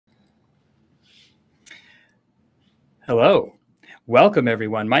Hello. Welcome,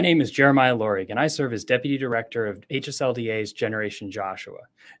 everyone. My name is Jeremiah Lorrig, and I serve as Deputy Director of HSLDA's Generation Joshua.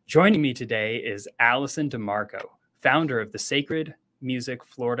 Joining me today is Allison DeMarco, founder of the Sacred Music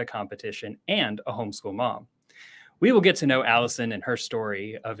Florida competition and a homeschool mom. We will get to know Allison and her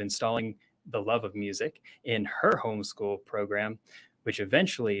story of installing the love of music in her homeschool program, which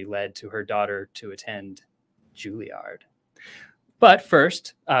eventually led to her daughter to attend Juilliard. But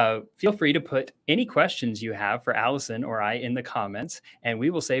first, feel free to put any questions you have for Allison or I in the comments, and we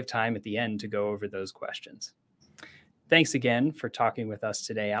will save time at the end to go over those questions. Thanks again for talking with us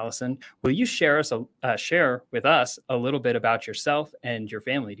today, Allison. Will you share with us a little bit about yourself and your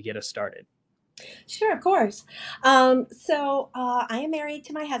family to get us started? Sure, of course. I am married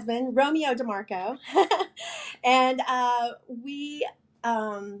to my husband, Romeo DeMarco, and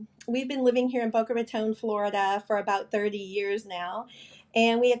we've been living here in Boca Raton, Florida, for about 30 years now,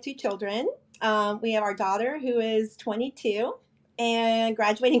 and we have two children. We have our daughter who is 22 and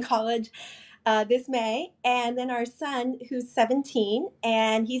graduating college this May, and then our son who's 17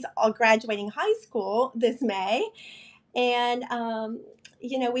 and he's all graduating high school this May. And,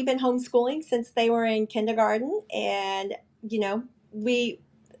 we've been homeschooling since they were in kindergarten. And, we,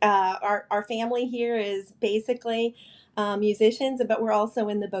 our family here is basically musicians, but we're also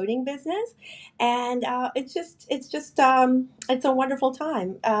in the boating business. And it's a wonderful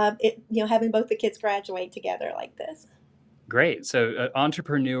time, having both the kids graduate together like this. Great. So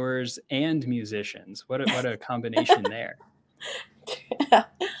entrepreneurs and musicians. What a combination there.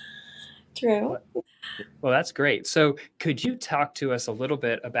 True. Well, that's great. So could you talk to us a little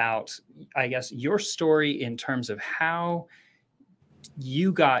bit about, I guess, your story in terms of how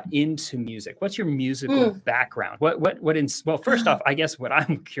you got into music? What's your musical background? Well, first off, I guess what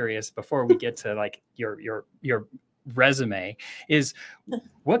I'm curious before we get to like your resume is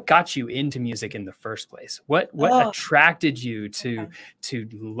what got you into music in the first place? What attracted you to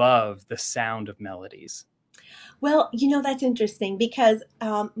love the sound of melodies? Well, that's interesting because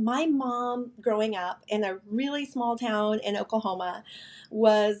my mom, growing up in a really small town in Oklahoma,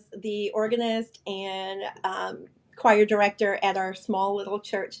 was the organist and choir director at our small little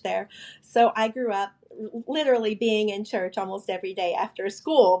church there. So I grew up literally being in church almost every day after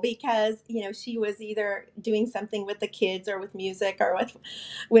school because she was either doing something with the kids or with music or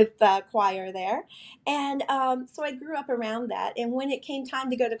with choir there. And so I grew up around that. And when it came time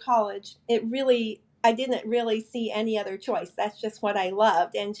to go to college, I didn't really see any other choice. That's just what I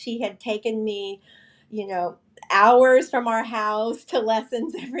loved. And she had taken me, hours from our house to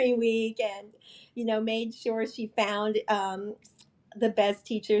lessons every week and, made sure she found the best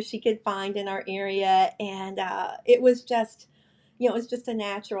teachers she could find in our area. And it was just a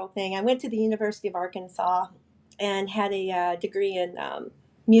natural thing. I went to the University of Arkansas and had a degree in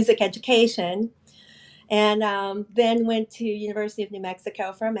music education, and then went to University of New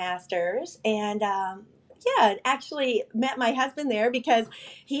Mexico for a master's. And actually met my husband there because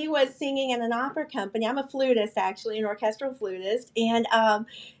he was singing in an opera company. I'm a flutist, actually, an orchestral flutist. And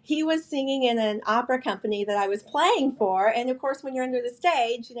he was singing in an opera company that I was playing for. And of course, when you're under the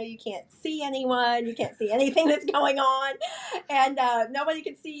stage, you can't see anyone. You can't see anything that's going on. And nobody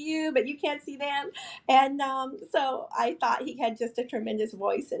can see you, but you can't see them. And so I thought he had just a tremendous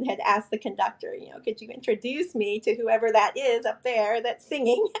voice and had asked the conductor, could you introduce me to whoever that is up there that's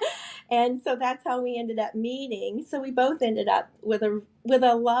singing? And so that's how we ended up meeting. So we both ended up with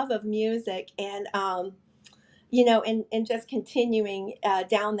a love of music, and and just continuing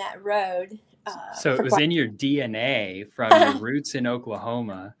down that road. So it was in your DNA from your roots in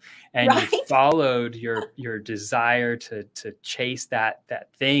Oklahoma, and right? you followed your desire to chase that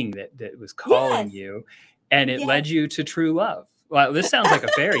thing that was calling Yes. you, and it Yes. led you to true love. Well, this sounds like a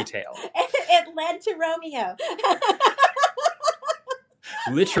fairy tale. It led to Romeo.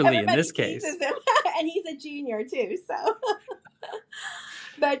 Literally, Everybody in this case. teases him, and he's a junior too. So,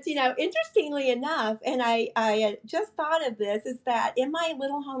 but interestingly enough, and I just thought of this, is that in my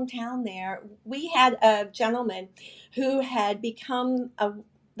little hometown there, we had a gentleman who had become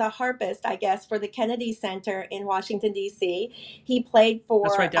the harpist, I guess, for the Kennedy Center in Washington, D.C. He played for...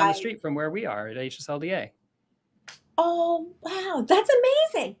 That's right down the street from where we are at HSLDA. Oh, wow. That's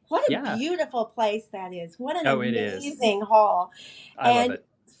amazing. What a Yeah. beautiful place that is. What an It is. amazing hall. I love it.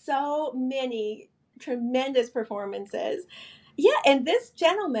 So many tremendous performances. Yeah, and this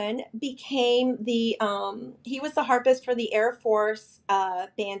gentleman became he was the harpist for the Air Force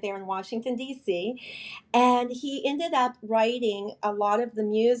band there in Washington, D.C., and he ended up writing a lot of the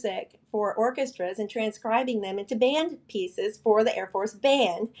music for orchestras and transcribing them into band pieces for the Air Force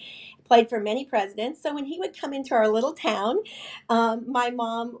band, played for many presidents. So when he would come into our little town, my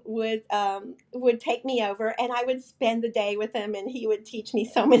mom would take me over, and I would spend the day with him, and he would teach me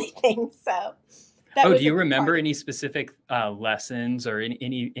so many things. So that Oh, was do a you big part remember of. any specific lessons or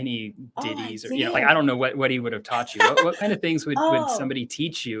any Oh, I ditties, or like, I do. don't know what he would have taught you. What kind of things would Oh, somebody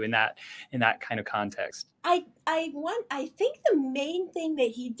teach you in that kind of context? I think the main thing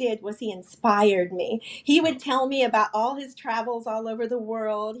that he did was he inspired me. He would tell me about all his travels all over the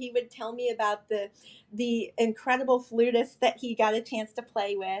world. He would tell me about the incredible flutist that he got a chance to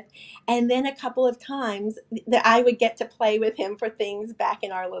play with. And then a couple of times that I would get to play with him for things back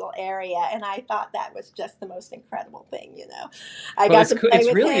in our little area. And I thought that was just the most incredible thing, you know. I Well, got it's to cool. play It's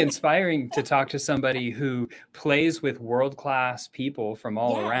with really him. inspiring to talk to somebody who plays with world-class people from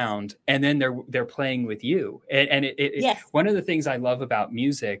all Yes. around, and then they're playing with you. And Yes. one of the things I love about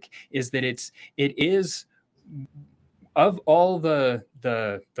music is that it is, of all the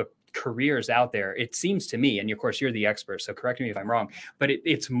careers out there, it seems to me, and of course you're the expert, so correct me if I'm wrong, but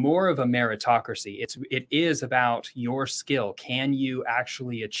it's more of a meritocracy. It is about your skill. Can you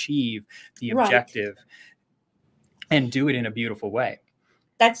actually achieve the Right. objective and do it in a beautiful way?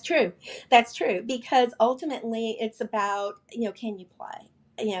 That's true. That's true because ultimately it's about, can you play?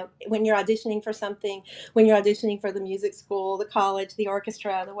 When you're auditioning for something, when you're auditioning for the music school, the college, the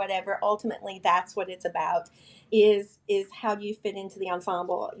orchestra, the whatever, ultimately that's what it's about is how do you fit into the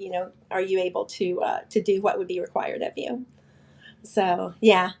ensemble? Are you able to do what would be required of you? So,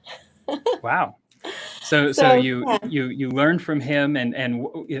 yeah. Wow. So So, you yeah. you learn from him,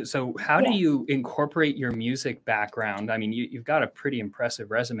 so how do Yes. you incorporate your music background? I mean, you've got a pretty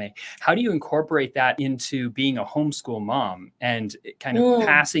impressive resume. How do you incorporate that into being a homeschool mom and kind of Mm.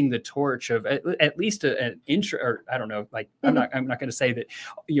 passing the torch of at least an intro, or I don't know, like I'm not going to say that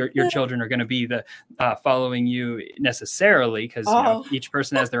your children are going to be the following you necessarily, because Oh. each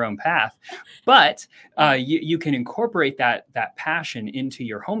person has their own path, but you can incorporate that passion into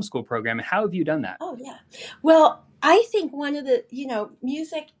your homeschool program. And how have you done that? Oh, yeah. Well, I think one of the,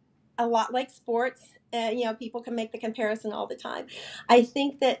 music, a lot like sports, people can make the comparison all the time. I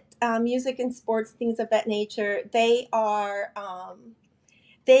think that music and sports, things of that nature, they,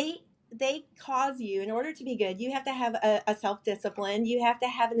 they cause you, in order to be good, you have to have a self discipline. You have to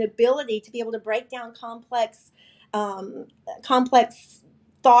have an ability to be able to break down um, complex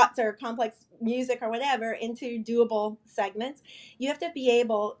thoughts or complex music or whatever into doable segments. You have to be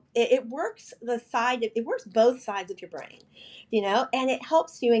able, it works it works both sides of your brain, and it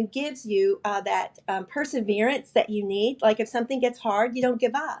helps you and gives you that perseverance that you need. Like if something gets hard, you don't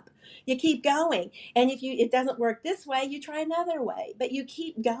give up, you keep going. And if it doesn't work this way, you try another way, but you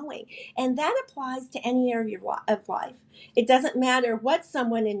keep going. And that applies to any area of life. It doesn't matter what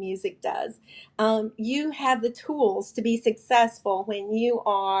someone in music does. You have the tools to be successful when you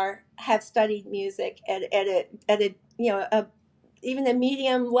have studied music at a even a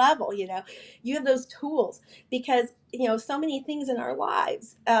medium level. You have those tools because so many things in our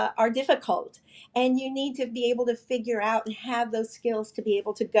lives are difficult, and you need to be able to figure out and have those skills to be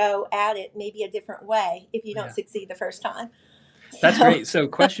able to go at it maybe a different way if you don't Yeah. succeed the first time. That's So, great. So,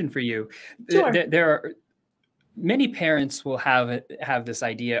 question for you: sure. there are many parents will have this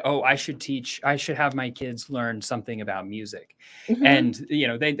idea. Oh, I should have my kids learn something about music, Hmm. and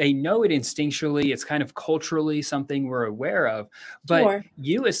they know it instinctually. It's kind of culturally something we're aware of. But Sure.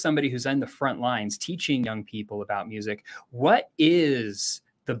 you, as somebody who's on the front lines teaching young people about music, what is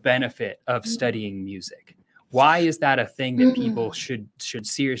the benefit of studying music? Why is that a thing that people Mm-hmm. should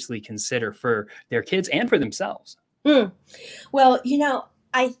seriously consider for their kids and for themselves? Mm. Well,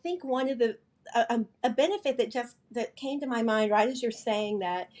 I think one of a benefit that came to my mind right as you're saying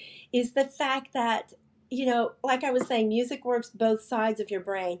that is the fact that like I was saying, music works both sides of your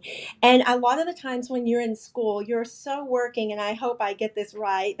brain. And a lot of the times when you're in school, you're so working, and I hope I get this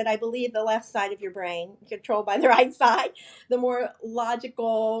right, but I believe the left side of your brain controlled by the right side, the more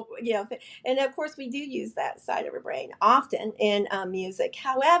logical, and of course we do use that side of our brain often in music.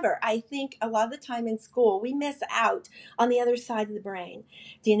 However, I think a lot of the time in school we miss out on the other side of the brain,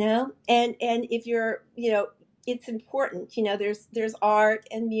 and if you're, it's important. There's art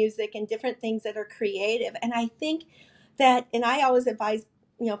and music and different things that are creative, and I think that, and I always advise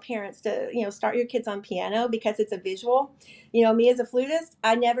parents to start your kids on piano because it's a visual. Me as a flutist,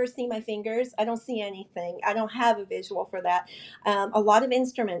 I never see my fingers, I don't see anything, I don't have a visual for that. A lot of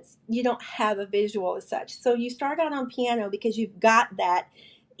instruments, you don't have a visual as such, so you start out on piano because you've got that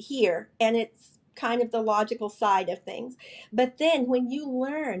here, and kind of the logical side of things. But then when you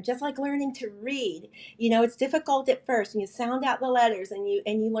learn, just like learning to read, it's difficult at first, and you sound out the letters, and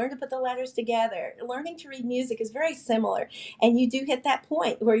you learn to put the letters together. Learning to read music is very similar. And you do hit that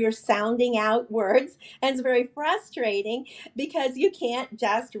point where you're sounding out words, and it's very frustrating because you can't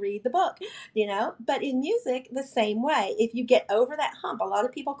just read the book. But in music, the same way. If you get over that hump, a lot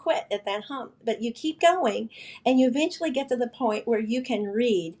of people quit at that hump, but you keep going, and you eventually get to the point where you can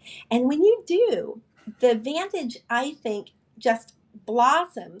read. And when you do, the advantage, I think, just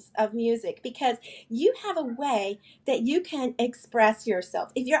blossoms of music, because you have a way that you can express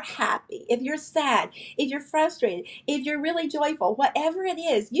yourself. If you're happy, if you're sad, if you're frustrated, if you're really joyful, whatever it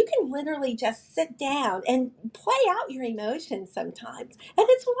is, you can literally just sit down and play out your emotions sometimes. And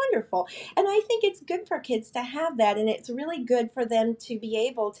it's wonderful. And I think it's good for kids to have that. And it's really good for them to be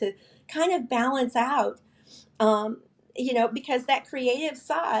able to kind of balance out, because that creative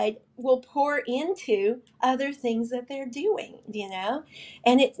side will pour into other things that they're doing,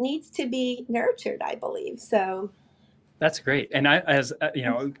 and it needs to be nurtured, I believe. So That's great. And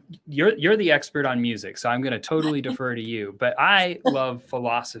you're the expert on music, so I'm going to totally defer to you. But I love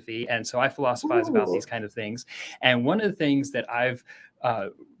philosophy, and so I philosophize about these kind of things. And one of the things that I've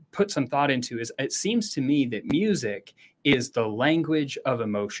put some thought into is, it seems to me that music is the language of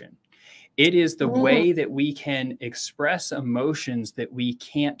emotion. It is the way that we can express emotions that we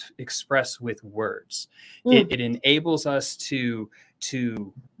can't express with words. It enables us to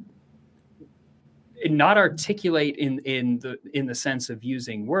not articulate in the sense of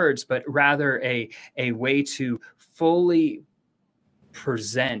using words, but rather a way to fully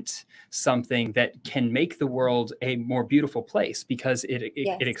present something that can make the world a more beautiful place, because it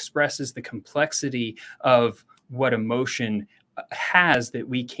expresses the complexity of what emotion has that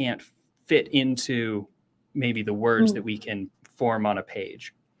we can't fit into maybe the words that we can form on a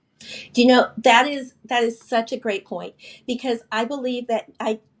page. That is such a great point, because I believe that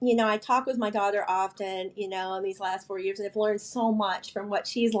I talk with my daughter often, in these last 4 years, and I've learned so much from what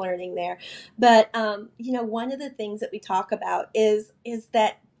she's learning there. But, one of the things that we talk about is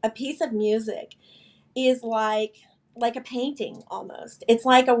that a piece of music is like a painting almost. It's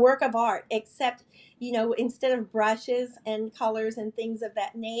like a work of art, except, instead of brushes and colors and things of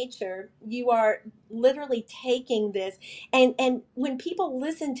that nature, you are literally taking this. And when people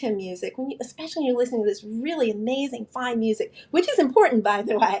listen to music, especially when you're listening to this really amazing, fine music, which is important, by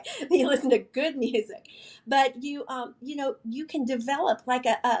the way, that you listen to good music, but you can develop like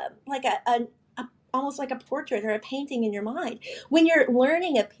almost like a portrait or a painting in your mind. When you're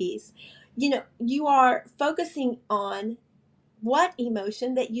learning a piece, you are focusing on what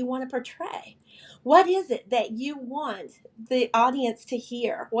emotion that you want to portray. What is it that you want the audience to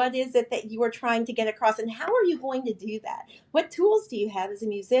hear? What is it that you are trying to get across? And how are you going to do that? What tools do you have as a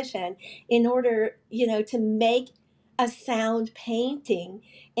musician in order, to make a sound painting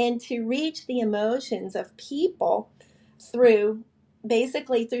and to reach the emotions of people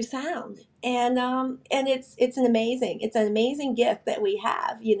basically through sound? And it's an amazing gift that we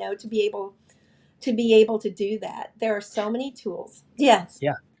have, to be able to do that. There are so many tools. Yes.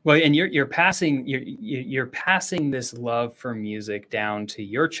 Yeah. Well, and you're passing this love for music down to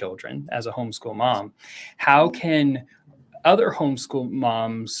your children as a homeschool mom. How can other homeschool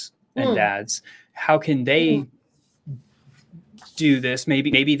moms and dads, how can they do this?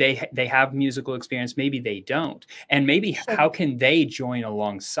 Maybe they have musical experience, maybe they don't. And maybe how can they join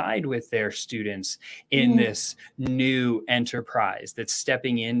alongside with their students in this new enterprise that's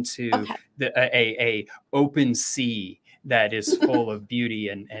stepping into a open sea that is full of beauty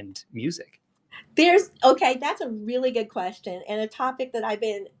and music? That's a really good question, and a topic that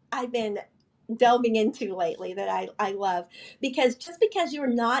I've been delving into lately that I love, because just because you're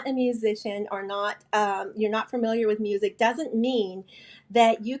not a musician or you're not familiar with music doesn't mean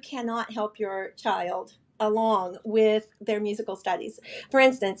that you cannot help your child along with their musical studies. For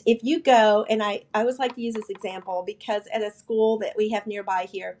instance, if you go, and I always like to use this example because at a school that we have nearby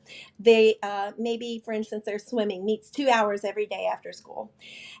here, they maybe, for instance, their swimming meets 2 hours every day after school.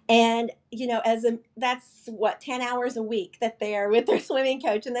 And, that's 10 hours a week that they're with their swimming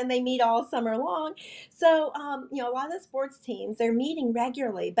coach, and then they meet all summer long. So, a lot of the sports teams, they're meeting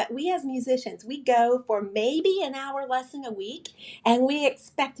regularly, but we as musicians, we go for maybe an hour lesson a week, and we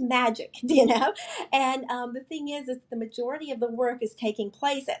expect magic, And the thing is the majority of the work is taking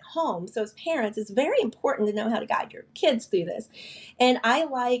place at home. So as parents, it's very important to know how to guide your kids through this. And I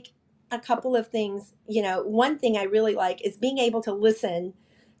like a couple of things. One thing I really like is being able to listen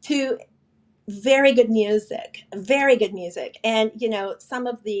to very good music, and some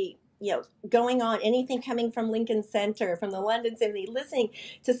of the going on, anything coming from Lincoln Center, from the London Symphony, listening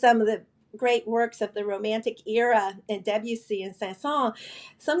to some of the great works of the Romantic era and Debussy and Saint-Saëns,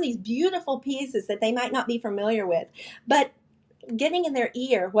 some of these beautiful pieces that they might not be familiar with, but getting in their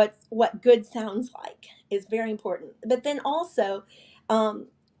ear what good sounds like is very important. But then also, um,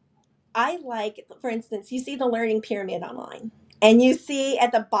 I like, for instance, you see the learning pyramid online, and you see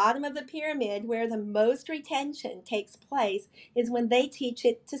at the bottom of the pyramid where the most retention takes place is when they teach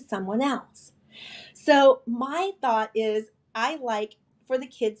it to someone else. So my thought is, I like for the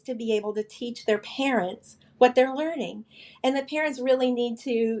kids to be able to teach their parents what they're learning. And the parents really need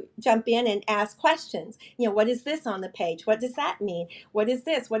to jump in and ask questions. What is this on the page? What does that mean? What is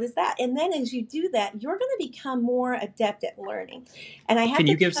this? What is that? And then as you do that, you're going to become more adept at learning. And I have Can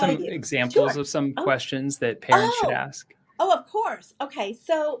to you give tell some you, examples sure. of some Oh, questions that parents should oh, ask? Oh, of course. Okay,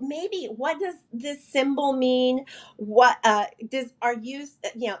 so maybe what does this symbol mean? What are you,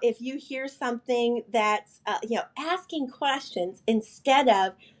 if you hear something that's, asking questions instead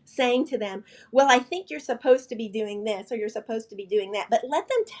of saying to them, well, I think you're supposed to be doing this or you're supposed to be doing that, but let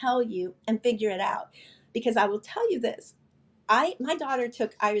them tell you and figure it out. Because I will tell you this, my daughter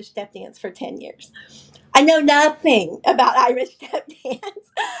took Irish step dance for 10 years. I know nothing about Irish step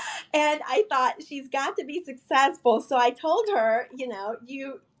dance. And I thought she's got to be successful. So I told her,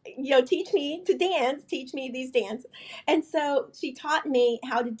 teach me to dance, teach me these dances. And so she taught me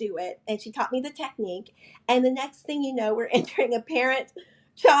how to do it, and she taught me the technique. And the next thing you know, we're entering a parent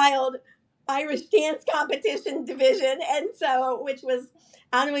child Irish dance competition division. And so, which was,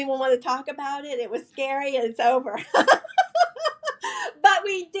 I don't even want to talk about it. It was scary, and it's over. But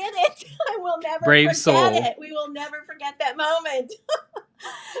we did it. I will never Brave forget soul. it. We will never forget that moment.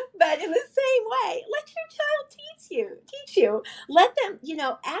 But in the same way, let your child teach you. Let them,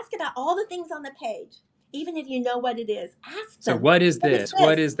 ask about all the things on the page. Even if you know what it is, ask So them, what is what is this?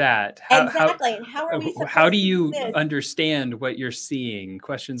 What this? is that? Exactly. And how are we How do supposed to do you this? understand what you're seeing?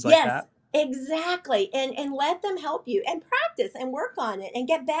 Questions like Yes, that. exactly. And let them help you and practice and work on it and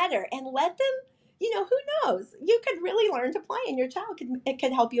get better and let them, who knows? You could really learn to play and your child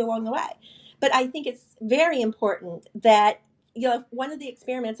could help you along the way. But I think it's very important that, one of the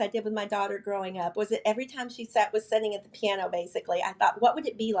experiments I did with my daughter growing up was that every time she was sitting at the piano, basically, I thought, what would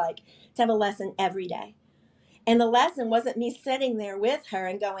it be like to have a lesson every day? And the lesson wasn't me sitting there with her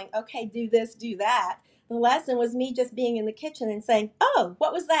and going, okay, do this, do that. The lesson was me just being in the kitchen and saying, oh,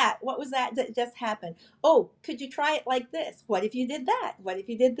 what was that? What was that just happened? Oh, could you try it like this? What if you did that? What if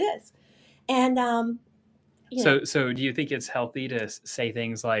you did this? And, So do you think it's healthy to say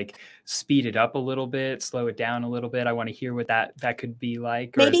things like speed it up a little bit, slow it down a little bit? I want to hear what that could be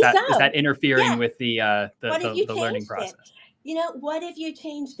like, or is maybe that so. interfering Yeah. with the What if you the learning changed it? process? What if you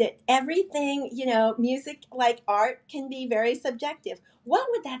changed it? Everything, music like art can be very subjective. What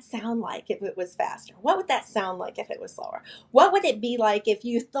would that sound like if it was faster? What would that sound like if it was slower? What would it be like if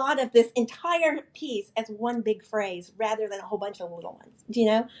you thought of this entire piece as one big phrase rather than a whole bunch of little ones?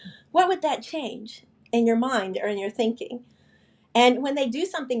 What would that change in your mind or in your thinking? And when they do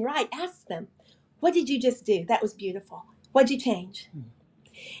something right, ask them, what did you just do? That was beautiful. What'd you change?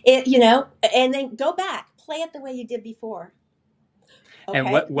 And then go back, play it the way you did before. And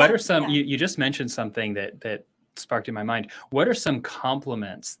Okay. what are some, Yeah. you just mentioned something that sparked in my mind. What are some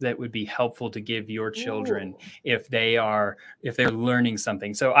compliments that would be helpful to give your children Ooh. if they're learning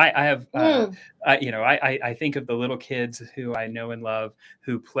something? So I have I think of the little kids who I know and love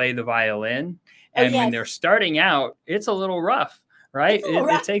who play the violin, Oh, and when they're yes. starting out, it's a little rough, right? It's a little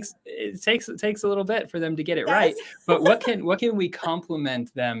rough. It takes a little bit for them to get it Does. right. But what can we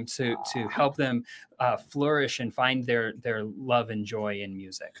compliment them to help them flourish and find their love and joy in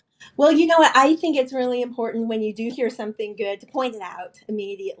music? Well, you know what? I think it's really important when you do hear something good to point it out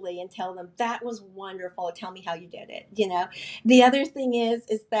immediately and tell them that was wonderful. Tell me how you did it. The other thing is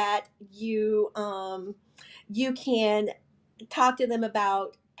that you can talk to them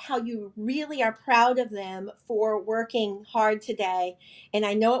about how you really are proud of them for working hard today. And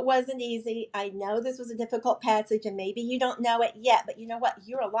I know it wasn't easy. I know this was a difficult passage, and maybe you don't know it yet, but you know what?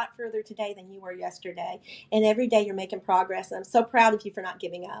 You're a lot further today than you were yesterday. And every day you're making progress. And I'm so proud of you for not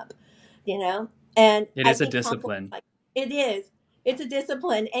giving up, you know? And It I is a think compliments discipline. like it is. It's a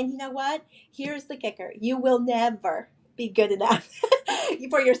discipline. And you know what? Here's the kicker. You will never be good enough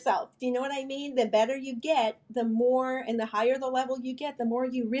for yourself. Do you know what I mean? The better you get, the more and the higher the level you get, the more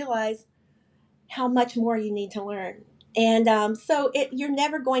you realize how much more you need to learn. And you're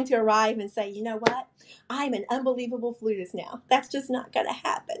never going to arrive and say, you know what? I'm an unbelievable flutist now. That's just not going to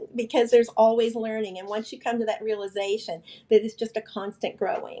happen because there's always learning. And once you come to that realization that it's just a constant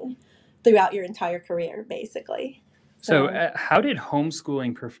growing throughout your entire career, basically. So, So, how did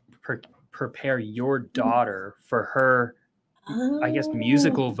homeschooling prepare your daughter for her I guess,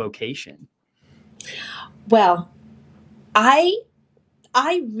 musical vocation? Well, I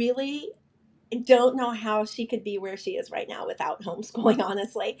really don't know how she could be where she is right now without homeschooling,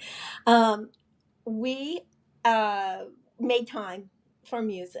 honestly. Um, we uh, made time for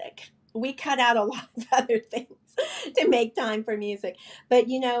music. We cut out a lot of other things to make time for music. But,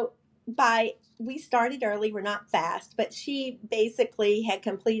 we started early. We're not fast, but she basically had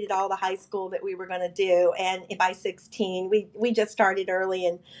completed all the high school that we were going to do. And by 16, we just started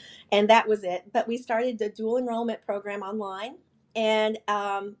early, and that was it. But we started the dual enrollment program online. And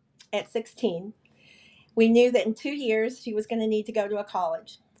at 16, we knew that in 2 years she was going to need to go to a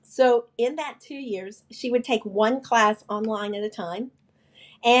college. So in that 2 years, she would take one class online at a time.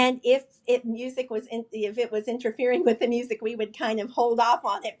 And if it was interfering with the music, we would kind of hold off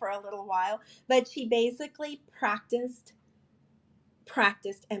on it for a little while. But she basically practiced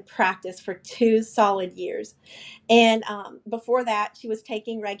and practiced for 2 solid years. And before that, she was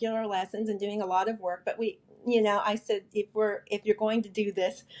taking regular lessons and doing a lot of work. But I said, if you're going to do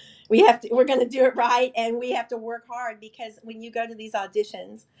this, we're going to do it right, and we have to work hard, because when you go to these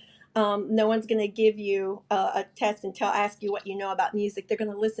auditions, no one's going to give you a test and ask you what you know about music. They're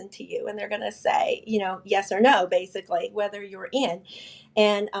going to listen to you, and they're going to say, yes or no, basically, whether you're in.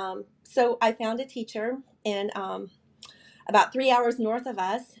 And so I found a teacher in about 3 hours north of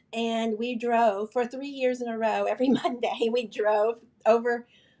us, and we drove for 3 years in a row. Every Monday, we drove over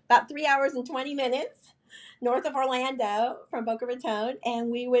about 3 hours and 20 minutes north of Orlando from Boca Raton, and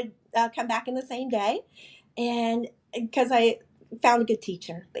we would come back in the same day. And because I found a good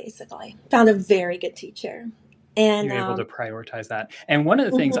teacher, basically found a very good teacher, and You're able to prioritize that. And one of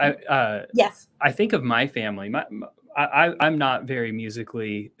the things yes, I think of my family, I'm not very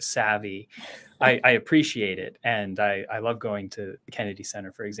musically savvy. I appreciate it, and I love going to the Kennedy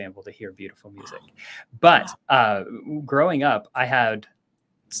Center, for example, to hear beautiful music. But growing up, I had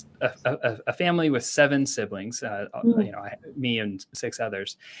a family with 7 siblings, me and 6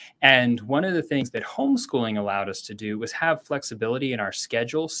 others. And one of the things that homeschooling allowed us to do was have flexibility in our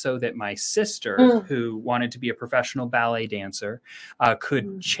schedule, so that my sister, who wanted to be a professional ballet dancer,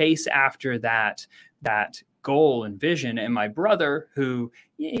 could chase after that goal and vision. And my brother, who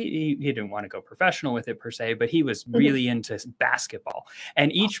he didn't want to go professional with it per se, but he was really into basketball.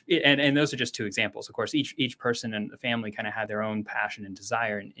 And and those are just 2 examples. Of course, each person in the family kind of had their own passion and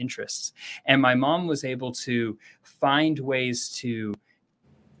desire and interests. And my mom was able to find ways to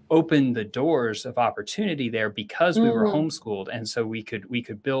open the doors of opportunity there, because we were homeschooled. And so we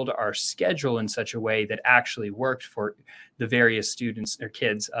could build our schedule in such a way that actually worked for the various students or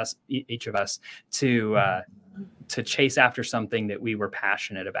kids, each of us, to chase after something that we were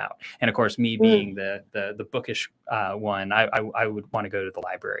passionate about. And of course, me being the bookish one, I would want to go to the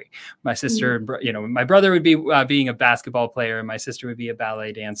library. My sister, my brother would be being a basketball player, and my sister would be a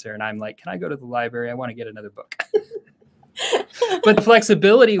ballet dancer. And I'm like, can I go to the library? I want to get another book. But the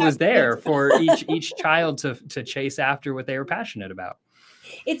flexibility was there for each child to chase after what they were passionate about.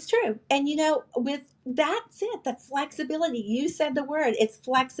 It's true. And that's it, the flexibility. You said the word, it's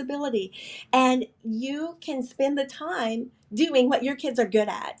flexibility. And you can spend the time doing what your kids are good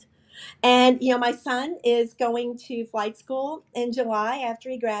at. And, my son is going to flight school in July after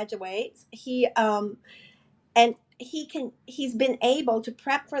he graduates. He's been able to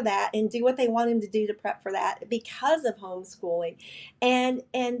prep for that and do what they want him to do to prep for that because of homeschooling. And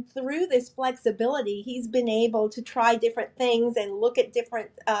through this flexibility, he's been able to try different things and look at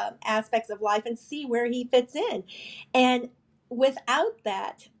different aspects of life and see where he fits in. And without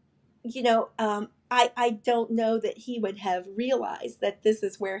that, I don't know that he would have realized that this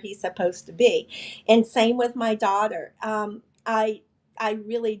is where he's supposed to be. And same with my daughter. I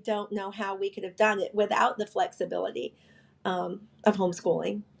really don't know how we could have done it without the flexibility of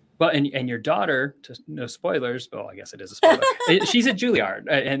homeschooling. Well, and your daughter, no spoilers, well, I guess it is a spoiler. She's at Juilliard,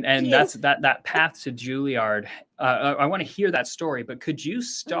 and that's that path to Juilliard. I want to hear that story, but could you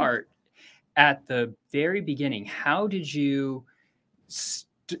start at the very beginning? How did you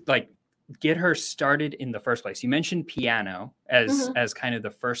get her started in the first place? You mentioned piano as kind of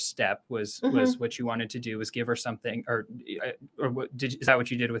the first step was what you wanted to do, was give her something, or is that what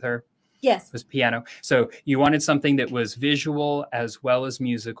you did with her? Yes. Was piano. So you wanted something that was visual as well as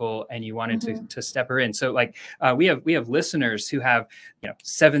musical, and you wanted to step her in. So we have listeners who have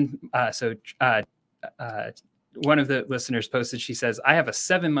 7. One of the listeners posted, she says, I have a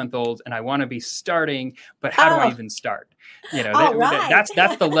 7-month-old and I want to be starting, but how do I even start? Right.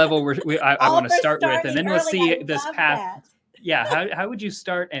 That's the level I want to start with. And then we'll see this path. yeah, how would you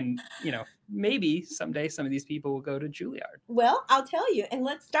start? And, you know, maybe someday some of these people will go to Juilliard. Well, I'll tell you, and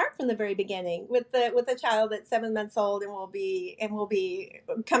let's start from the very beginning with the child that's 7 months old and will be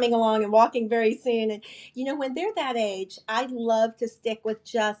coming along and walking very soon. And you know, when they're that age, I love to stick with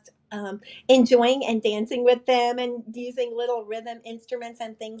just enjoying and dancing with them and using little rhythm instruments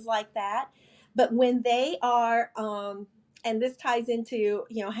and things like that. But when they are, and this ties into,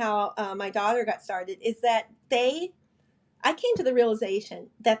 you know, how my daughter got started, is that I came to the realization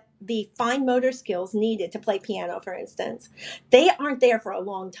that the fine motor skills needed to play piano, for instance, they aren't there for a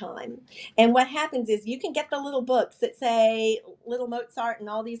long time. And what happens is you can get the little books that say little Mozart and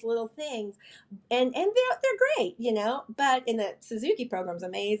all these little things, and they're great, you know. But in the Suzuki program's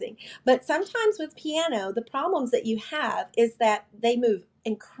amazing. But sometimes with piano, the problems that you have is that they move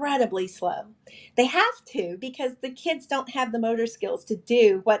incredibly slow. They have to, because the kids don't have the motor skills to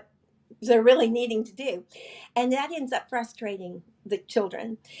do what they're really needing to do, and that ends up frustrating the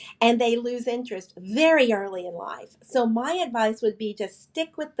children, and they lose interest very early in life. So my advice would be just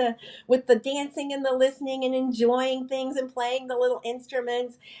stick with the dancing and the listening and enjoying things and playing the little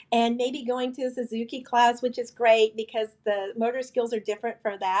instruments, and maybe going to a Suzuki class, which is great because the motor skills are different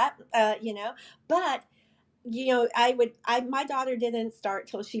for that, you know. But you know, my daughter didn't start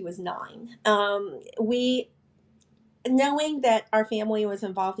till she was 9. We Knowing that our family was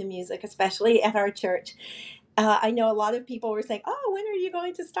involved in music, especially at our church, I know a lot of people were saying, "Oh, when are you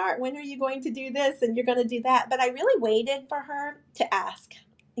going to start? When are you going to do this? And you're going to do that?" But I really waited for her to ask.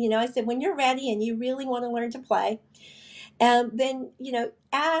 You know, I said, "When you're ready and you really want to learn to play, then, you know,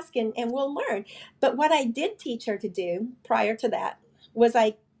 ask and we'll learn." But what I did teach her to do prior to that was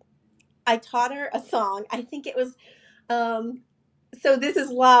I taught her a song. I think it was um, "So This Is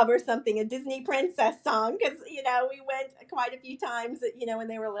Love" or something, a Disney princess song, because, you know, we went quite a few times, you know, when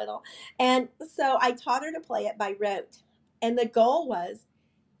they were little. And so I taught her to play it by rote. And the goal was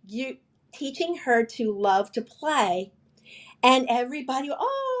you teaching her to love to play. And everybody,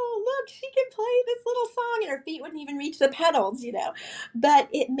 "Oh, look, she can play this little song," and her feet wouldn't even reach the pedals, you know. But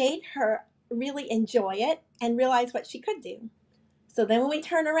it made her really enjoy it and realize what she could do. So then when we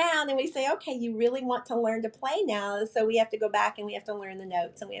turn around and we say, "Okay, you really want to learn to play now, so we have to go back and we have to learn the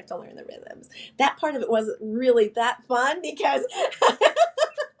notes and we have to learn the rhythms." That part of it wasn't really that fun because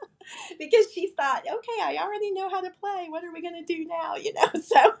because she thought, "Okay, I already know how to play. What are we going to do now?" You know.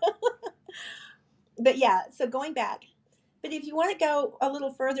 So but yeah, so going back. But if you want to go a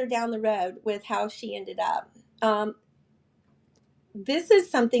little further down the road with how she ended up, this is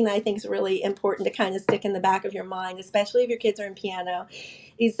something that I think is really important to kind of stick in the back of your mind, especially if your kids are in piano,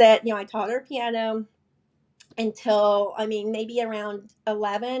 is that, you know, I taught her piano until, I mean, maybe around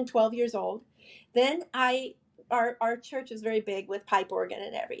 11, 12 years old. Then our church is very big with pipe organ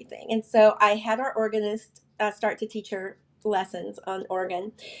and everything. And so I had our organist start to teach her lessons on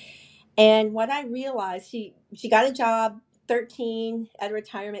organ. And what I realized, she got a job 13 at a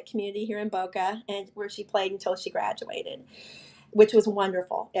retirement community here in Boca, and where she played until she graduated, which was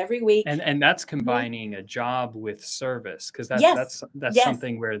wonderful. Every week. And that's Mhm. combining a job with service, because Yes. that's Yes.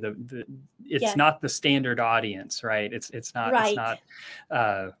 something where it's Yes. not the standard audience, right? It's Right. not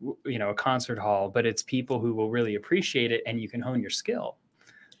you know, a concert hall, but it's people who will really appreciate it, and you can hone your skill.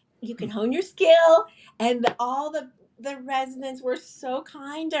 You can hone your skill, and all the residents were so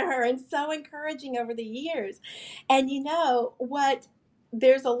kind to her and so encouraging over the years. And you know what?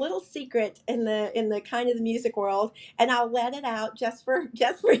 There's a little secret in the kind of the music world, and I'll let it out just for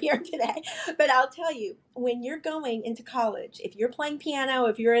here today. But I'll tell you, when you're going into college, if you're playing piano,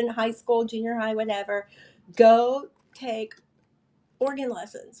 if you're in high school, junior high, whatever, go take organ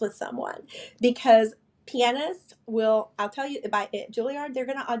lessons with someone, because pianists will, I'll tell you, by at Juilliard, they're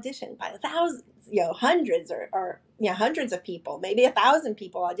going to audition by thousands, you know, hundreds or you know, hundreds of people, maybe 1,000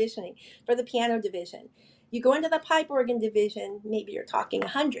 people auditioning for the piano division. You go into the pipe organ division, maybe you're talking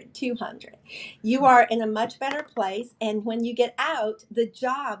 100, 200. You are in a much better place, and when you get out, the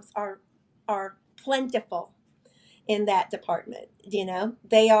jobs are plentiful in that department. You know,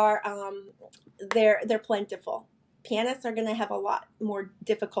 they are they're plentiful. Pianists are going to have a lot more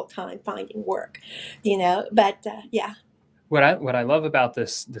difficult time finding work, you know. But yeah. What I love about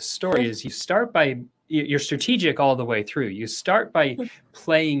this story is you start by, you're strategic all the way through. You start by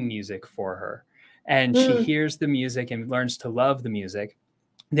playing music for her, and she hears the music and learns to love the music.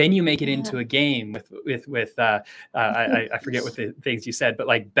 Then you make it into a game with I forget what the things you said, but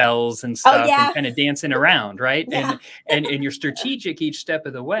like bells and stuff, Oh, yeah. and kind of dancing around, right? Yeah. And you're strategic each step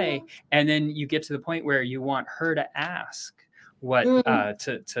of the way, and then you get to the point where you want her to ask what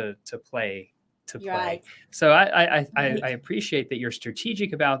to play to play. Right. So I Right. appreciate that you're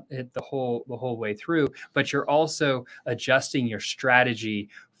strategic about it the whole way through, but you're also adjusting your strategy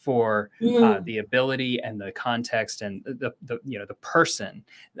for Mm, the ability and the context and the person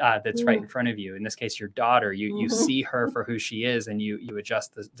that's right mm, in front of you. In this case, your daughter. You mhm. see her for who she is, and you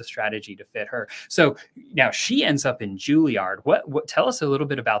adjust the strategy to fit her. So now she ends up in Juilliard. What tell us a little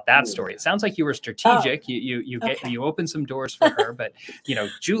bit about that Ooh. story? It sounds like you were Oh, strategic. okay. You opened some doors for her, but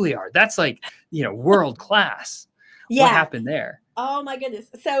Juilliard, that's like world class. What Yeah. happened there? Oh my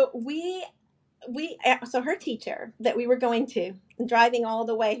goodness. So so her teacher that we were going to, driving all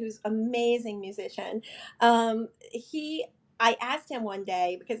the way, who's amazing musician, he I asked him one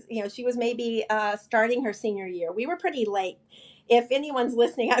day, because she was maybe starting her senior year. We were pretty late. If anyone's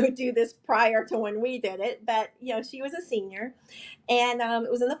listening, I would do this prior to when we did it, but she was a senior, and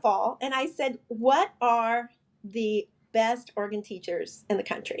it was in the fall. And I said, what are the best organ teachers in the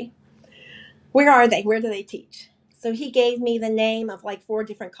country? Where are they? Where do they teach? So he gave me the name of like 4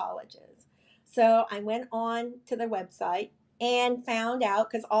 different colleges. So I went on to their website and found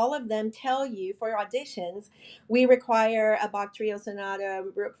out, because all of them tell you for auditions, we require a Bach trio sonata,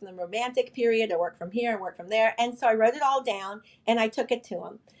 work from the Romantic period, or work from here and work from there. And so I wrote it all down and I took it to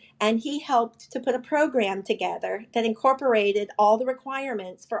him. And he helped to put a program together that incorporated all the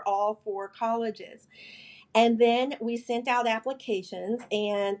requirements for all 4 colleges. And then we sent out applications,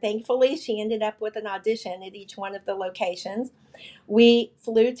 and thankfully, she ended up with an audition at each one of the locations. We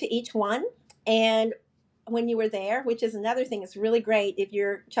flew to each one, and when you were there, which is another thing, it's really great if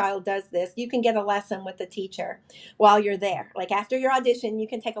your child does this, you can get a lesson with the teacher while you're there. Like after your audition, you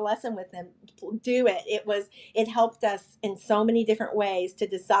can take a lesson with them. Do it. It helped us in so many different ways to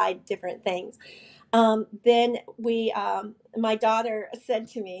decide different things. Then my daughter said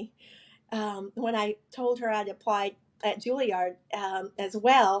to me, when I told her I'd applied at Juilliard as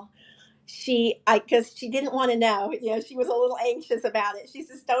well, because she didn't want to know, she was a little anxious about it. She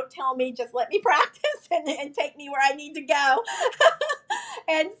says, "Don't tell me, just let me practice and take me where I need to go."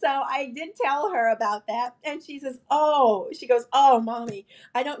 And so I did tell her about that. And she goes, "Oh, mommy,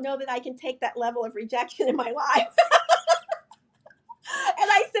 I don't know that I can take that level of rejection in my life."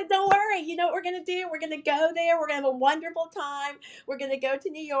 And I said, "Don't worry. You know what we're going to do? We're going to go there. We're going to have a wonderful time. We're going to go to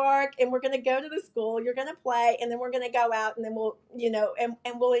New York, and we're going to go to the school. You're going to play, and then we're going to go out, and then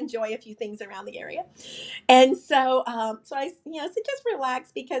and we'll enjoy a few things around the area." And so I said, "Just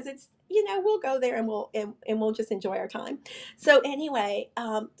relax, because it's, we'll go there, and we'll just enjoy our time." So anyway,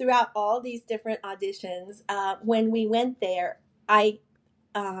 throughout all these different auditions, when we went there,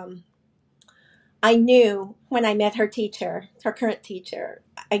 um, I knew when I met her teacher, her current teacher,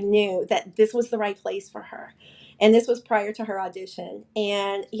 I knew that this was the right place for her. And this was prior to her audition.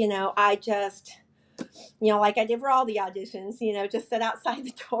 And, I just, like I did for all the auditions, just sat outside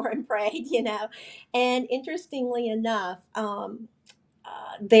the door and prayed. And interestingly enough, when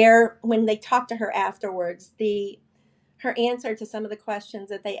they talked to her afterwards, her answer to some of the questions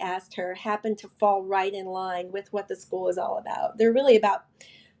that they asked her happened to fall right in line with what the school is all about. They're really about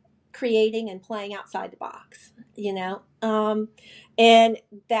creating and playing outside the box, and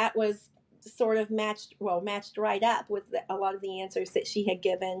that was sort of matched right up with a lot of the answers that she had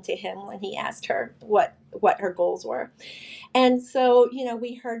given to him when he asked her what her goals were. And so,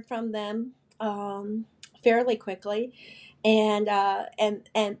 we heard from them fairly quickly, and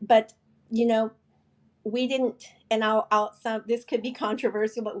but we didn't. And I'll some this could be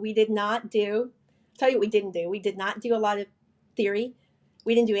controversial, but we did not do. Tell you what we didn't do. We did not do a lot of theory.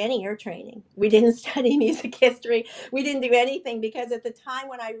 We didn't do any ear training. We didn't study music history. We didn't do anything, because at the time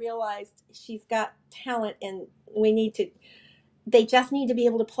when I realized she's got talent, and they just need to be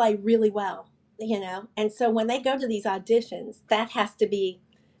able to play really well, And so when they go to these auditions, that has to be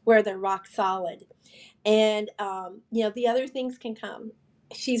where they're rock solid. And, the other things can come.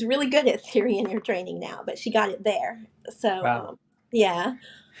 She's really good at theory and ear training now, but she got it there. So, Wow. yeah.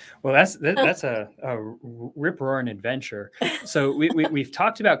 Well, that's a rip-roaring adventure. So we've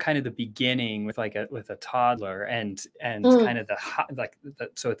talked about kind of the beginning with with a toddler, and Mm. kind of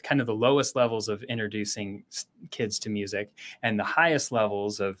so it's kind of the lowest levels of introducing kids to music, and the highest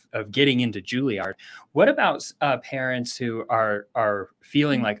levels of getting into Juilliard. What about parents who are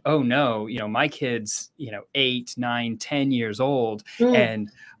feeling like, oh no, my kid's 8, 9, 10 years old, Mm.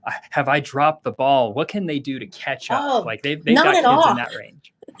 and have I dropped the ball? What can they do to catch up? Oh, Like they've not got at kids in all. that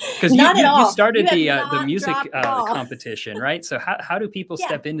range. Because Not at you all. You started have the not music dropped the ball. competition, right? So how do people Yeah.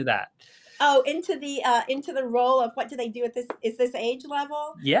 step into that? Oh, into the role of what do they do at this? Is this age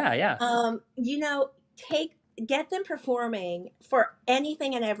level? Yeah. You know, get them performing for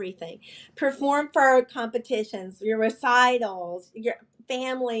anything and everything. Perform for competitions, your recitals,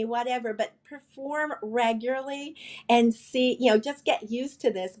 family, whatever, but perform regularly and see, just get used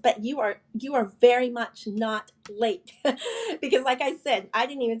to this. But you are very much not late. Because like I said, I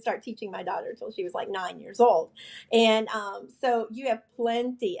didn't even start teaching my daughter until she was like 9 years old. And so you have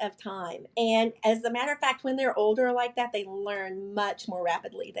plenty of time. And as a matter of fact, when they're older like that, they learn much more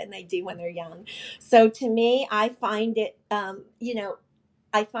rapidly than they do when they're young. So to me, I find it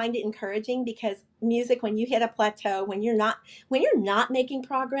encouraging, because music, when you hit a plateau, when you're not making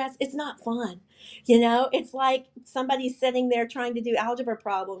progress, it's not fun. It's like somebody sitting there trying to do algebra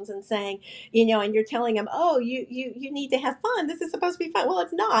problems and saying, and you're telling them, oh, you need to have fun. This is supposed to be fun. Well,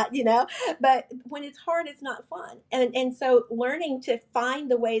 it's not. But when it's hard, it's not fun. And so learning to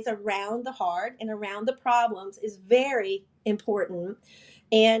find the ways around the hard and around the problems is very important.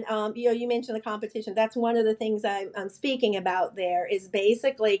 And you mentioned the competition. That's one of the things I'm speaking about. There is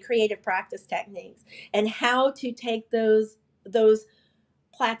basically creative practice techniques and how to take those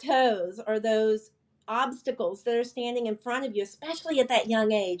plateaus or those obstacles that are standing in front of you, especially at that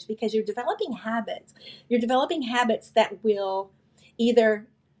young age, because you're developing habits. You're developing habits that will either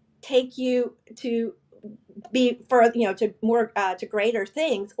take you to be for to more to greater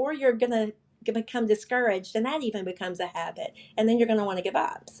things, or you're gonna become discouraged, and that even becomes a habit, and then you're gonna want to give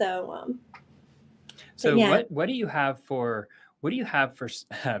up. So Yeah. what do you have for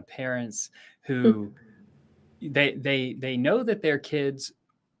parents who they know that their kids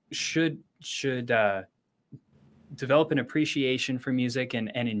should develop an appreciation for music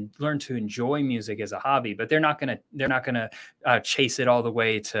and learn to enjoy music as a hobby, but they're not gonna chase it all the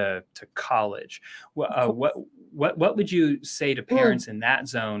way to college. What would you say to Mm, parents in that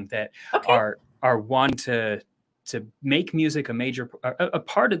zone that okay. are wanting to make music a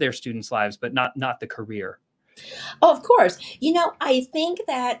part of their students' lives, but not the career? Oh, of course. I think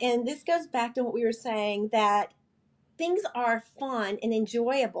that, and this goes back to what we were saying, that things are fun and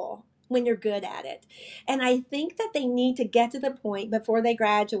enjoyable when you're good at it. And I think that they need to get to the point before they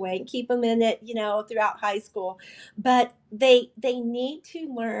graduate, keep them in it, throughout high school. But they need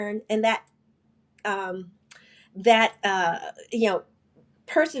to learn, and um, that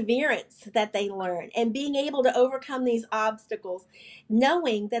perseverance that they learn, and being able to overcome these obstacles,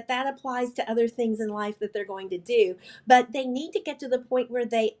 knowing that that applies to other things in life that they're going to do. But they need to get to the point where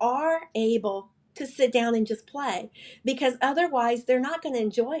they are able to sit down and just play, because otherwise they're not going to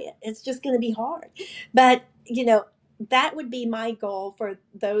enjoy it. It's just going to be hard. But that would be my goal for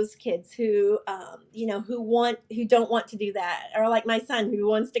those kids who don't want to do that, or like my son who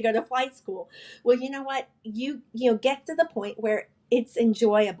wants to go to flight school. Well, you know what, get to the point where it's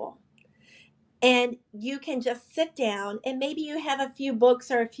enjoyable, and you can just sit down, and maybe you have a few books,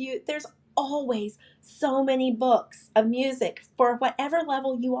 or there's always so many books of music for whatever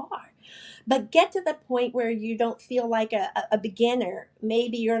level you are. But get to the point where you don't feel like a beginner.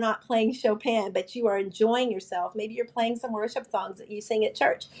 Maybe you're not playing Chopin, but you are enjoying yourself. Maybe you're playing some worship songs that you sing at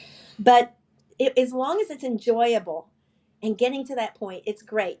church. But as long as it's enjoyable, and getting to that point, it's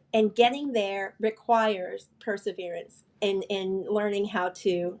great. And getting there requires perseverance and learning how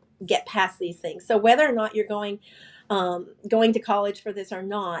to get past these things. So whether or not you're going to college for this or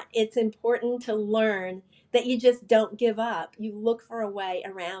not, it's important to learn that you just don't give up. You look for a way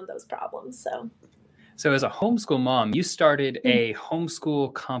around those problems. So as a homeschool mom, you started Mm, a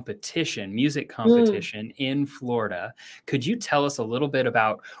homeschool competition, music mm, competition in Florida. Could you tell us a little bit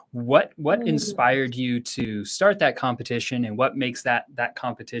about what mm. inspired you to start that competition, and what makes that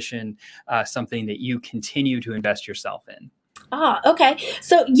competition something that you continue to invest yourself in? Okay.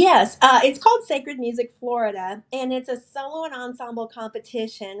 So yes, it's called Sacred Music Florida, and it's a solo and ensemble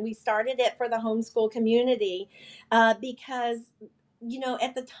competition. We started it for the homeschool community, because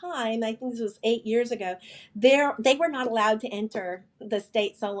at the time, I think this was 8 years ago, they were not allowed to enter the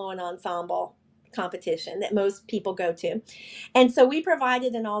state solo and ensemble competition that most people go to. And so we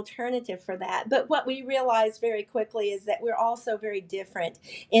provided an alternative for that. But what we realized very quickly is that we're also very different,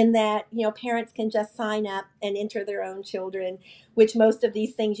 in that, parents can just sign up and enter their own children, which most of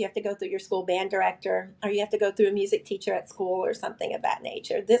these things you have to go through your school band director, or you have to go through a music teacher at school or something of that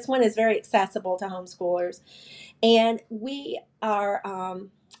nature. This one is very accessible to homeschoolers. And you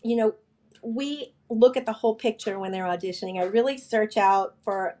know, we look at the whole picture when they're auditioning. I really search out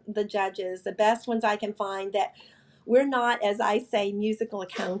for the judges, the best ones I can find, that we're not, as I say, musical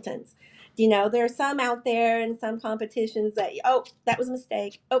accountants. There are some out there in some competitions that, oh, that was a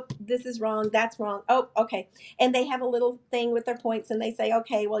mistake. Oh, this is wrong. That's wrong. Oh, okay. And they have a little thing with their points, and they say,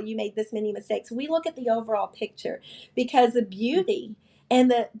 okay, well, you made this many mistakes. We look at the overall picture, because the beauty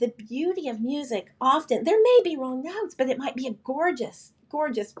and the beauty of music, often there may be wrong notes, but it might be a gorgeous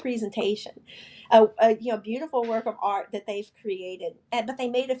gorgeous presentation, beautiful work of art that they've created, but they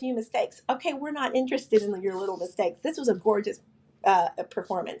made a few mistakes. Okay, we're not interested in your little mistakes. This was a gorgeous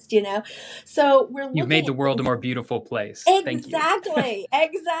performance, So we're You've looking made at the world a things. more beautiful place. Thank you. Exactly,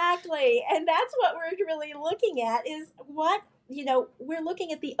 exactly. And that's what we're really looking at is what, we're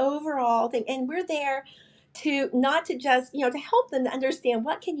looking at the overall thing, and we're there to not to just, to help them to understand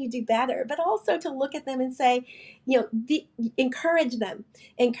what can you do better, but also to look at them and say, encourage them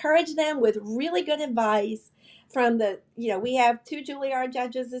with really good advice from we have 2 Juilliard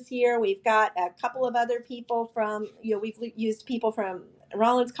judges this year. We've got a couple of other people from, we've used people from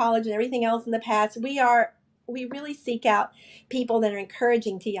Rollins College and everything else in the past. We really seek out people that are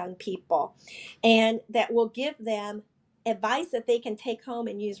encouraging to young people and that will give them advice that they can take home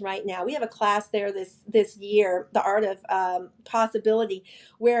and use right now. We have a class there this year, the Art of Possibility,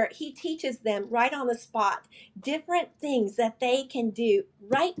 where he teaches them right on the spot different things that they can do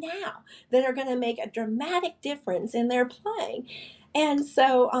right now that are going to make a dramatic difference in their playing. And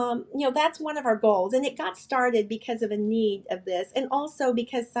so, that's one of our goals. And it got started because of a need of this. And also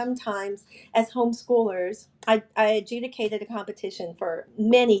because sometimes as homeschoolers, I adjudicated a competition for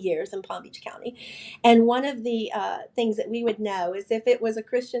many years in Palm Beach County. And one of the things that we would know is if it was a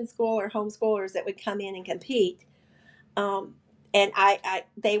Christian school or homeschoolers that would come in and compete. And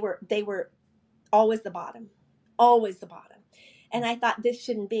they were always the bottom, always the bottom. And I thought this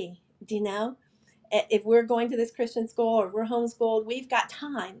shouldn't be, if we're going to this Christian school or we're homeschooled, we've got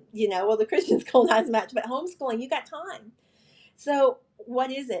time, well, the Christian school not as much, but homeschooling, you got time. So what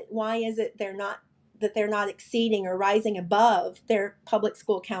is it? Why is it they're not exceeding or rising above their public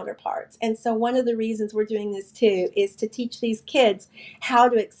school counterparts? And so one of the reasons we're doing this too is to teach these kids how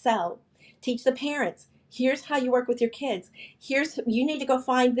to excel, teach the parents. Here's how you work with your kids. You need to go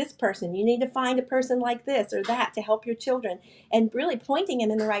find this person. You need to find a person like this or that to help your children, and really pointing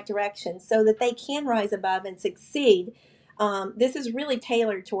them in the right direction so that they can rise above and succeed. This is really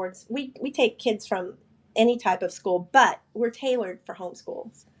tailored towards, we take kids from any type of school, but we're tailored for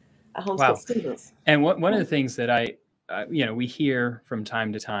homeschool students. And one of the things that we hear from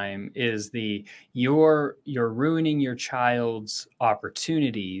time to time is you're ruining your child's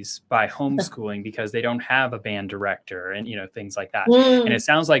opportunities by homeschooling because they don't have a band director and things like that. And it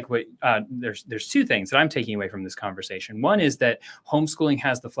sounds like there's 2 things that I'm taking away from this conversation. One is that homeschooling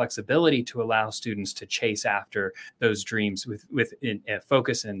has the flexibility to allow students to chase after those dreams with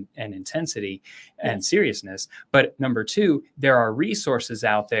focus and intensity and seriousness. But number 2, there are resources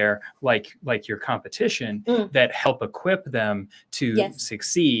out there like your competition that help equip them to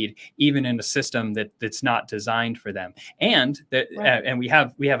succeed, even in a system that's not designed for them. And and we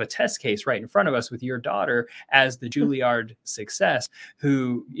have a test case right in front of us with your daughter as the Juilliard success,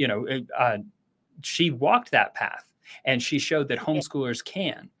 who she walked that path and she showed that homeschoolers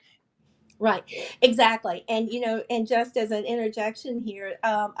can. Right, exactly. And, and just as an interjection here,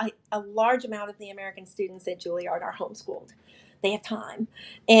 a large amount of the American students at Juilliard are homeschooled. They have time.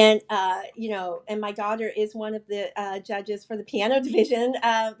 And, and my daughter is one of the judges for the piano division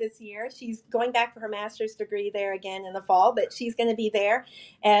this year. She's going back for her master's degree there again in the fall, but she's going to be there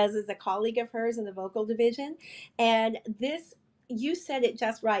as is a colleague of hers in the vocal division. And you said it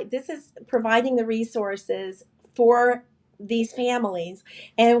just right. This is providing the resources for these families,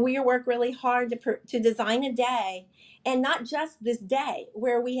 and we work really hard to design a day, and not just this day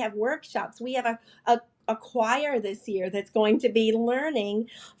where we have workshops. We have a choir this year that's going to be learning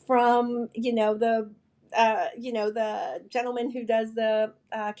from the gentleman who does the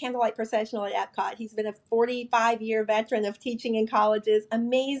candlelight processional at Epcot. He's been a 45-year veteran of teaching in colleges.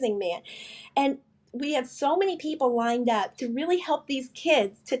 Amazing man. And we have so many people lined up to really help these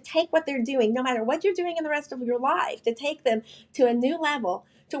kids to take what they're doing, no matter what you're doing in the rest of your life, to take them to a new level,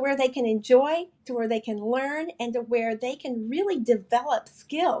 to where they can enjoy, to where they can learn, and to where they can really develop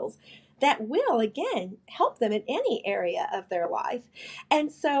skills that will, again, help them in any area of their life. And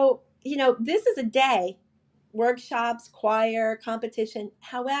so, this is a day, workshops, choir, competition.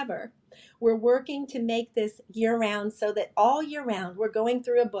 However, we're working to make this year-round so that all year round we're going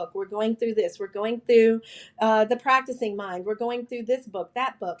through a book, we're going through this, we're going through the Practicing Mind, we're going through this book,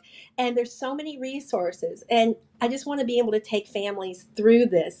 that book, and there's so many resources. And I just want to be able to take families through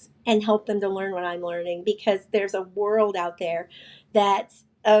this and help them to learn what I'm learning, because there's a world out there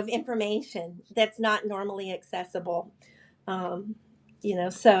of information that's not normally accessible.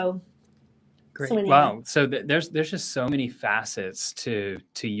 So Great. So anyway. Wow. So there's just so many facets to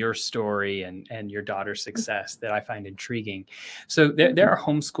your story and your daughter's success that I find intriguing. So there are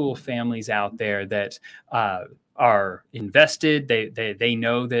homeschool families out there that are invested. They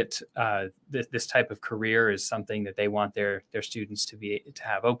know that this type of career is something that they want their students to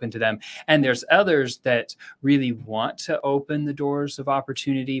have open to them. And there's others that really want to open the doors of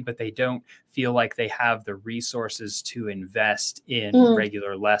opportunity, but they don't feel like they have the resources to invest in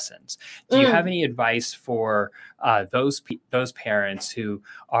regular lessons. Do you have any advice for those parents who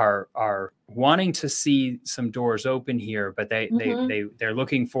are wanting to see some doors open here, but they're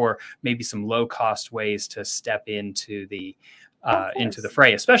looking for maybe some low cost ways to step into the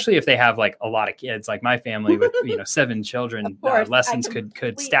fray, especially if they have like a lot of kids, like my family with 7 children? Lessons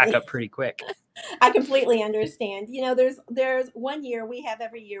could stack up pretty quick. I completely understand. There's one year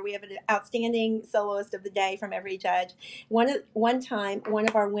every year we have an outstanding soloist of the day from every judge. One time, one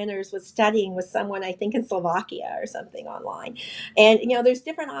of our winners was studying with someone, I think in Slovakia or something, online. And, there's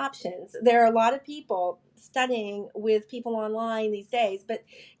different options. There are a lot of people studying with people online these days. But,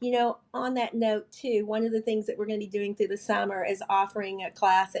 on that note too, one of the things that we're going to be doing through the summer is offering a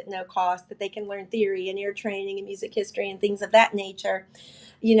class at no cost that they can learn theory and ear training and music history and things of that nature,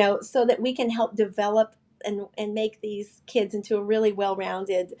 so that we can help develop and make these kids into a really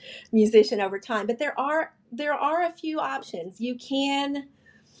well-rounded musician over time. But there are a few options. You can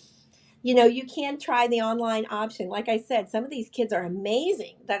try the online option. Like I said, some of these kids are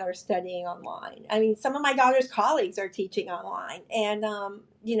amazing that are studying online. I mean, some of my daughter's colleagues are teaching online. And,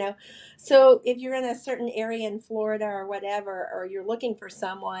 so if you're in a certain area in Florida or whatever, or you're looking for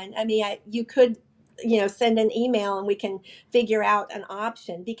someone, you could send an email and we can figure out an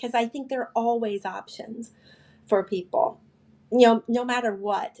option, because I think there are always options for people. No matter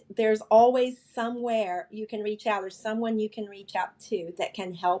what, there's always somewhere you can reach out, or someone you can reach out to that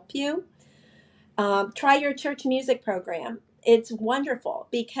can help you. Try your church music program. It's wonderful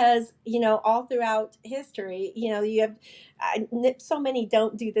because, all throughout history, you have, so many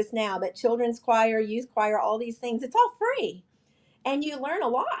don't do this now, but children's choir, youth choir, all these things, it's all free. And you learn a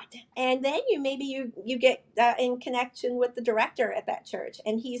lot. And then you get in connection with the director at that church.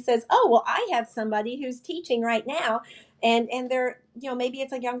 And he says, oh, well, I have somebody who's teaching right now. And they're, maybe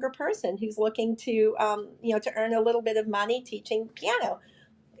it's a younger person who's looking to, to earn a little bit of money teaching piano.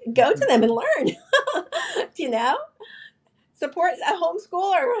 Go to them and learn, support a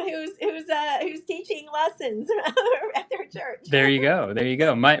homeschooler who's teaching lessons at their church. There you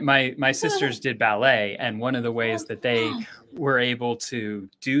go. My sisters did ballet, and one of the ways that they were able to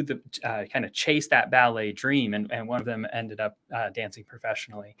do the kind of chase that ballet dream, and one of them ended up dancing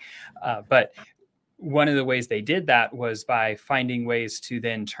professionally, but one of the ways they did that was by finding ways to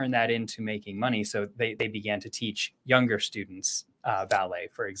then turn that into making money. So they began to teach younger students ballet,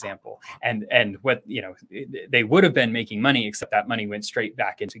 for example, and what they would have been making money, except that money went straight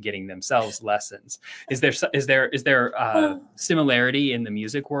back into getting themselves lessons. Is there similarity in the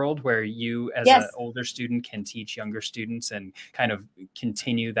music world where you, as an older student, can teach younger students and kind of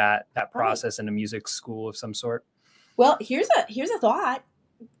continue that process in a music school of some sort? Well, here's a thought.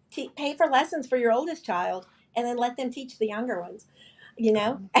 Pay for lessons for your oldest child, and then let them teach the younger ones,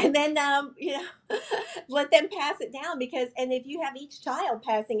 and then, let them pass it down, and if you have each child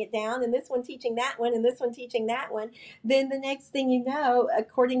passing it down, and this one teaching that one, and this one teaching that one, then the next thing you know,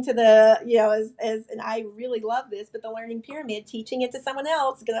 according to the, and I really love this, but the learning pyramid, teaching it to someone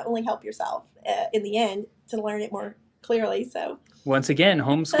else is going to only help yourself in the end to learn it more clearly. So once again,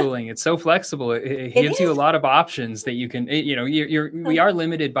 homeschooling, it's so flexible. It gives you a lot of options that you can, we are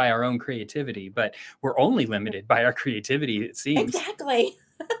limited by our own creativity, but we're only limited by our creativity, it seems. Exactly.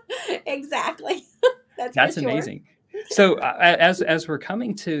 Exactly. That's amazing. So as we're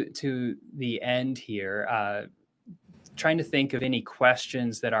coming to the end here, trying to think of any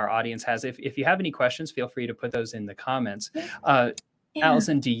questions that our audience has. If you have any questions, feel free to put those in the comments.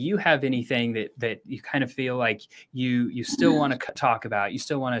 Allison, do you have anything that you kind of feel like you still want to talk about? You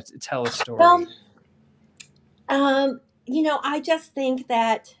still want to tell a story? Well, I just think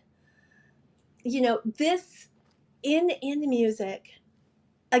that, this in the music,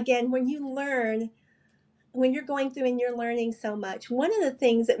 again, when you're going through and you're learning so much, one of the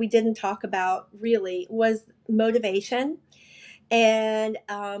things that we didn't talk about really was motivation and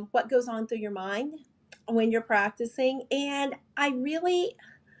what goes on through your mind when you're practicing. And I really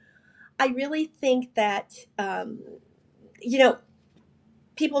think that,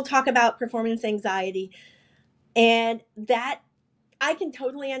 people talk about performance anxiety, and that I can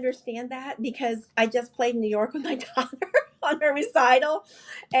totally understand that, because I just played in New York with my daughter on her recital,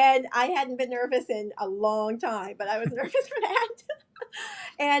 and I hadn't been nervous in a long time, but I was nervous for that.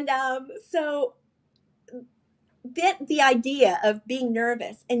 And so the idea of being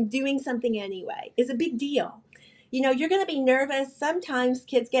nervous and doing something anyway is a big deal. You're going to be nervous. Sometimes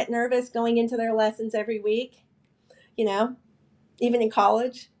kids get nervous going into their lessons every week. you know, even in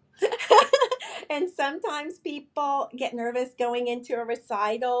college. And sometimes people get nervous going into a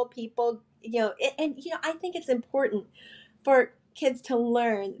recital. People, I think it's important for kids to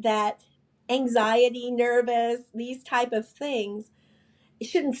learn that anxiety, nervous, these type of things, it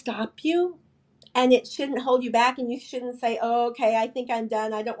shouldn't stop you and it shouldn't hold you back. And you shouldn't say, oh, okay, I think I'm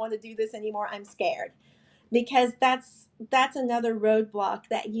done. I don't want to do this anymore. I'm scared, because that's another roadblock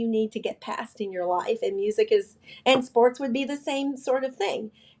that you need to get past in your life. And music is, and sports would be the same sort of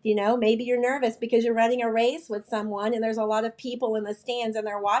thing. Maybe you're nervous because you're running a race with someone and there's a lot of people in the stands and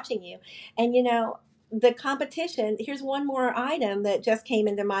they're watching you. And the competition, here's one more item that just came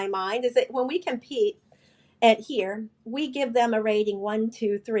into my mind, is that when we compete at here, we give them a rating 1,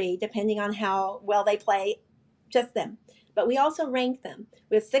 2, 3, depending on how well they play, just them. But we also rank them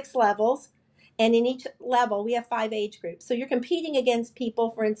with 6 levels. And in each level, we have 5 age groups. So you're competing against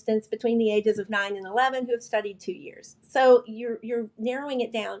people, for instance, between the ages of 9 and 11 who have studied 2 years. So you're narrowing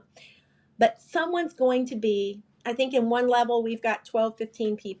it down. But someone's going to be, I think in one level, we've got 12,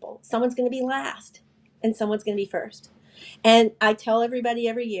 15 people. Someone's going to be last and someone's going to be first. And I tell everybody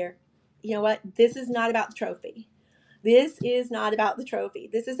every year, you know what? This is not about the trophy. This is not about the trophy.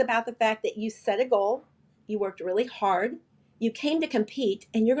 This is about the fact that you set a goal. You worked really hard. You came to compete,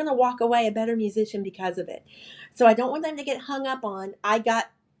 and you're going to walk away a better musician because of it. So I don't want them to get hung up on, I got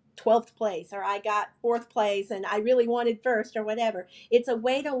 12th place, or I got 4th place, and I really wanted first, or whatever. It's a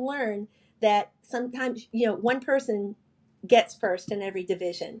way to learn that sometimes, one person gets first in every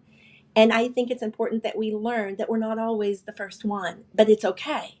division. And I think it's important that we learn that we're not always the first one, but it's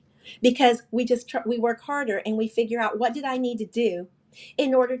okay, because we work harder and we figure out, what did I need to do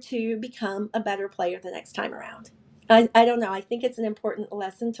in order to become a better player the next time around. I don't know. I think it's an important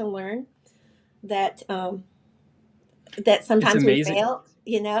lesson to learn that that sometimes we fail.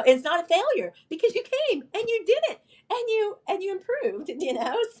 It's not a failure, because you came and you did it and you improved.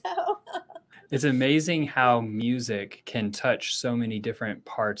 So it's amazing how music can touch so many different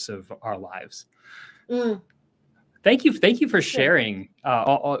parts of our lives. Thank you for sharing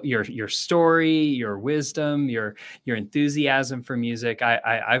all your story, your wisdom, your enthusiasm for music.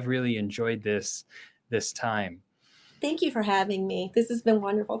 I've really enjoyed this time. Thank you for having me. This has been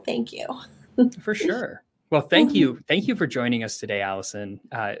wonderful. Thank you. For sure. Well, thank you for joining us today, Allison.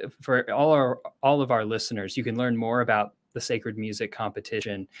 For all of our listeners, you can learn more about the Sacred Music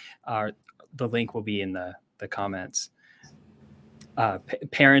Competition. The link will be in the comments.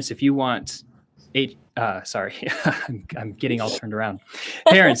 Parents, if you want I'm getting all turned around.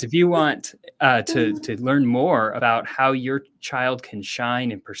 Parents, if you want to learn more about how your child can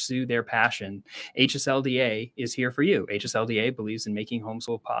shine and pursue their passion, HSLDA is here for you. HSLDA believes in making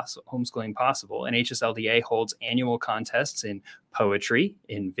homeschooling possible, and HSLDA holds annual contests in poetry,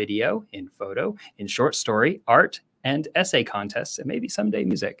 in video, in photo, in short story, art, and essay contests, and maybe someday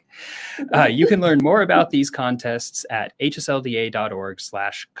music. You can learn more about these contests at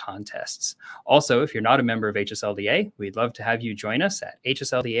hslda.org/contests. Also, if you're not a member of HSLDA, we'd love to have you join us at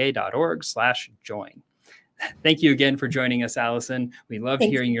hslda.org/join. Thank you again for joining us, Allison. We loved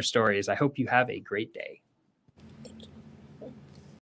hearing your stories. I hope you have a great day.